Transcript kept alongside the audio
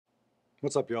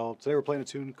What's up, y'all? Today we're playing a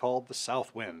tune called The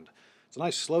South Wind. It's a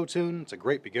nice slow tune. It's a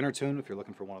great beginner tune if you're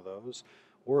looking for one of those.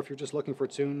 Or if you're just looking for a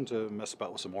tune to mess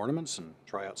about with some ornaments and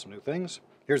try out some new things,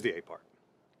 here's the A part.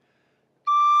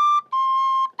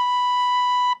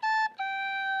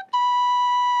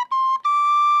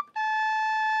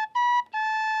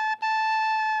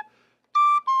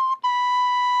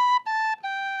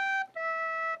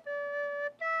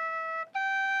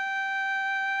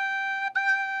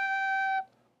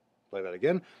 Play that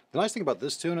again. The nice thing about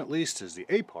this tune, at least, is the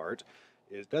A part.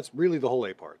 That's really the whole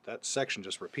A part. That section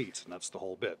just repeats, and that's the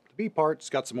whole bit. The B part's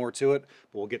got some more to it,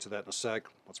 but we'll get to that in a sec.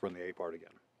 Let's run the A part again.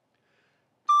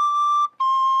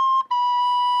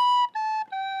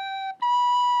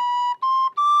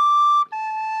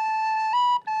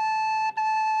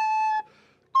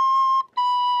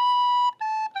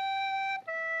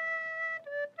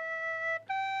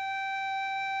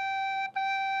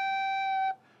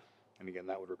 And again,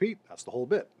 that would repeat. That's the whole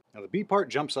bit. Now the B part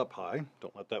jumps up high.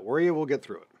 Don't let that worry you. We'll get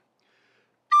through it.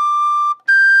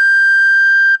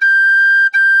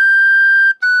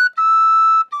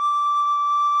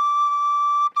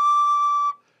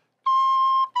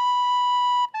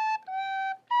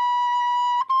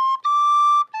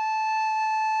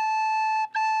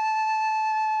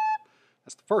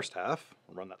 That's the first half.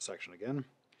 We'll run that section again.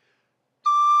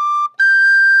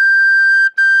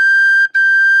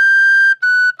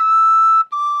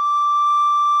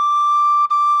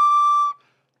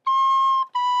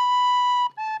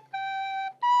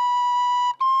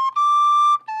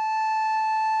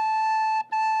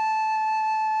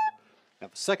 Now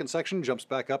the second section jumps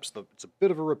back up, so it's a bit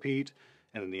of a repeat,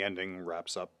 and then the ending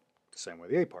wraps up the same way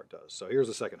the A part does. So here's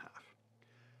the second half.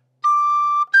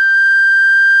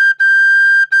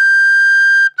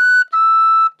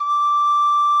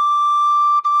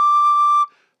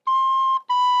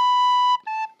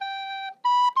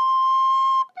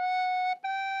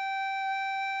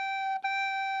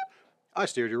 I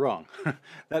steered you wrong.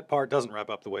 That part doesn't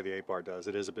wrap up the way the A part does.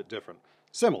 It is a bit different.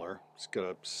 Similar. It's got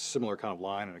a similar kind of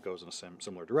line and it goes in a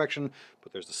similar direction,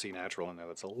 but there's the C natural in there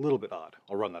that's a little bit odd.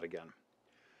 I'll run that again.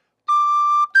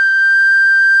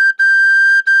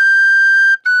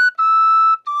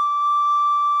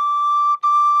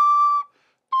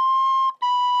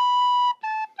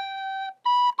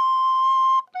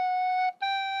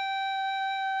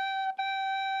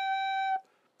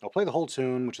 I'll play the whole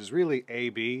tune, which is really A,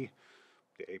 B.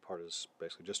 The A part is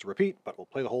basically just a repeat, but we'll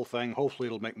play the whole thing. Hopefully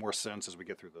it'll make more sense as we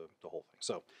get through the whole thing.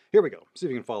 So here we go. See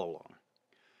if you can follow along.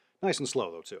 Nice and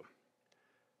slow, though, too.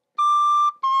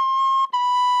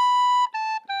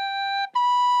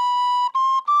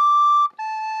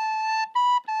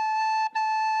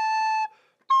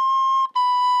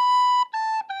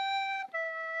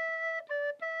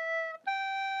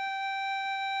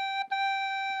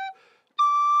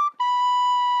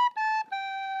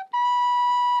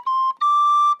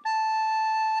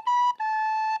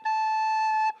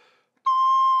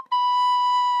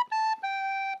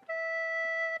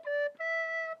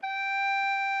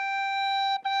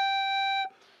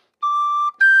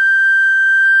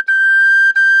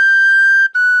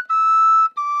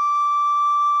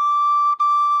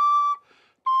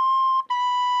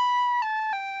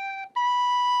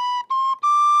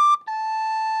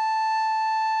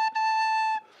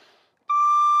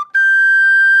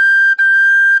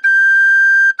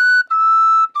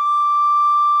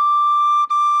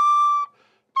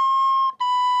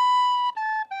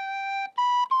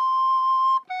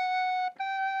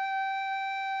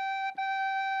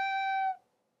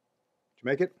 Did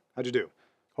you make it? How'd you do?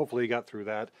 Hopefully you got through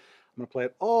that. I'm going to play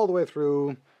it all the way through,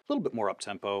 a little bit more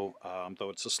up-tempo, though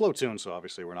it's a slow tune, so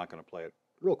obviously we're not going to play it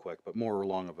real quick, but more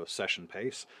along of a session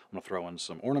pace. I'm going to throw in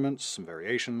some ornaments, some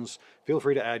variations. Feel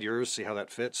free to add yours, see how that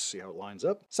fits, see how it lines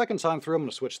up. Second time through, I'm going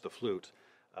to switch to the flute,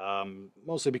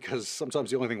 mostly because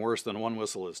sometimes the only thing worse than one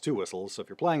whistle is two whistles, so if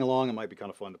you're playing along, it might be kind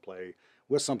of fun to play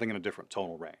with something in a different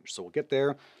tonal range. So we'll get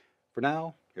there. For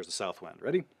now, here's the South Wind.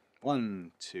 Ready?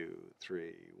 1, 2,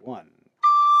 3, 1.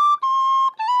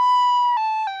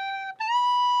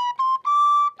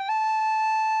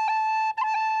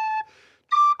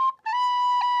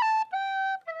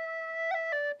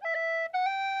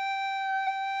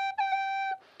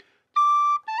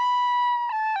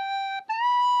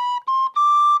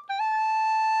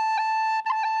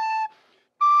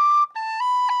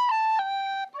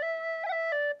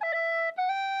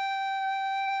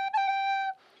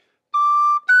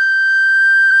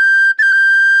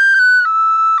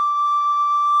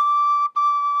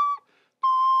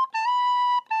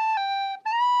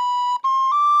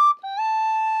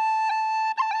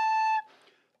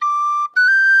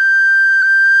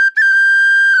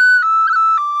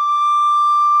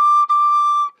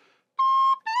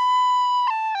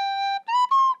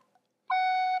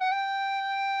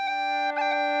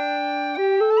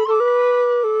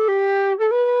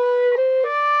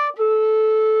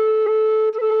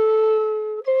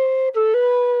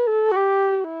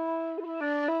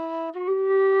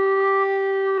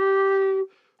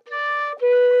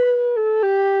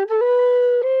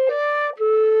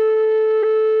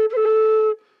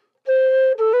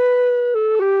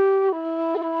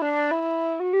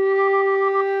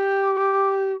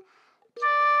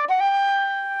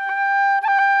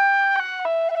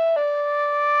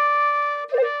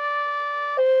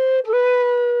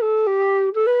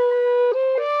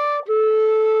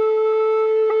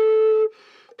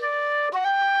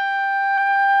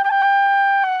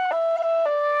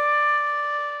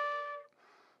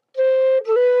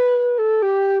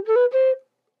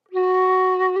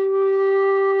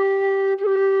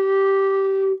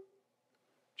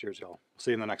 Cheers, y'all.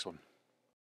 See you in the next one.